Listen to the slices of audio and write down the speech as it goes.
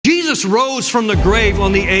Jesus rose from the grave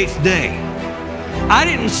on the 8th day. I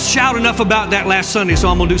didn't shout enough about that last Sunday, so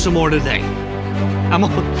I'm going to do some more today.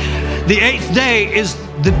 The 8th day is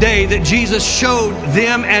the day that Jesus showed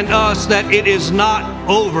them and us that it is not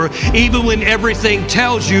over, even when everything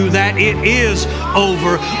tells you that it is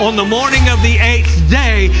over. On the morning of the 8th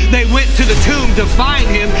day, they went to the tomb to find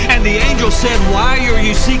him, and the angel said, "Why are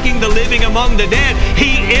you seeking the living among the dead?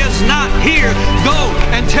 He is not here. Go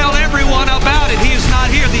and tell everyone about it. He is not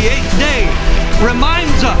here." The 8th day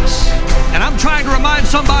reminds us, and I'm trying to remind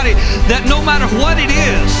somebody, that no matter what it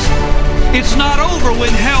is, it's not over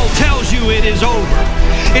when hell tells you it is over.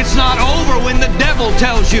 It's not over when the devil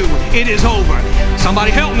tells you it is over.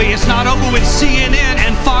 Somebody help me. It's not over when CNN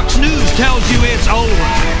and Fox News tells you it's over.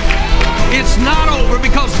 It's not over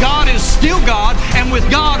because God is still God, and with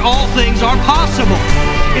God all things are possible.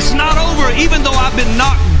 It's not over even though I've been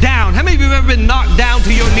knocked down. How many of you have ever been knocked down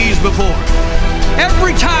to your knees before?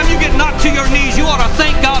 Every time you get knocked to your knees, you ought to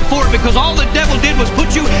thank God for it, because all the devil did was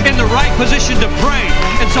put you in the right position to pray.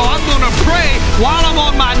 And so I'm going to pray while I'm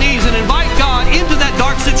on my knees and invite God into that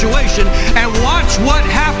dark situation and watch what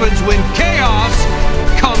happens when chaos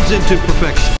comes into perfection.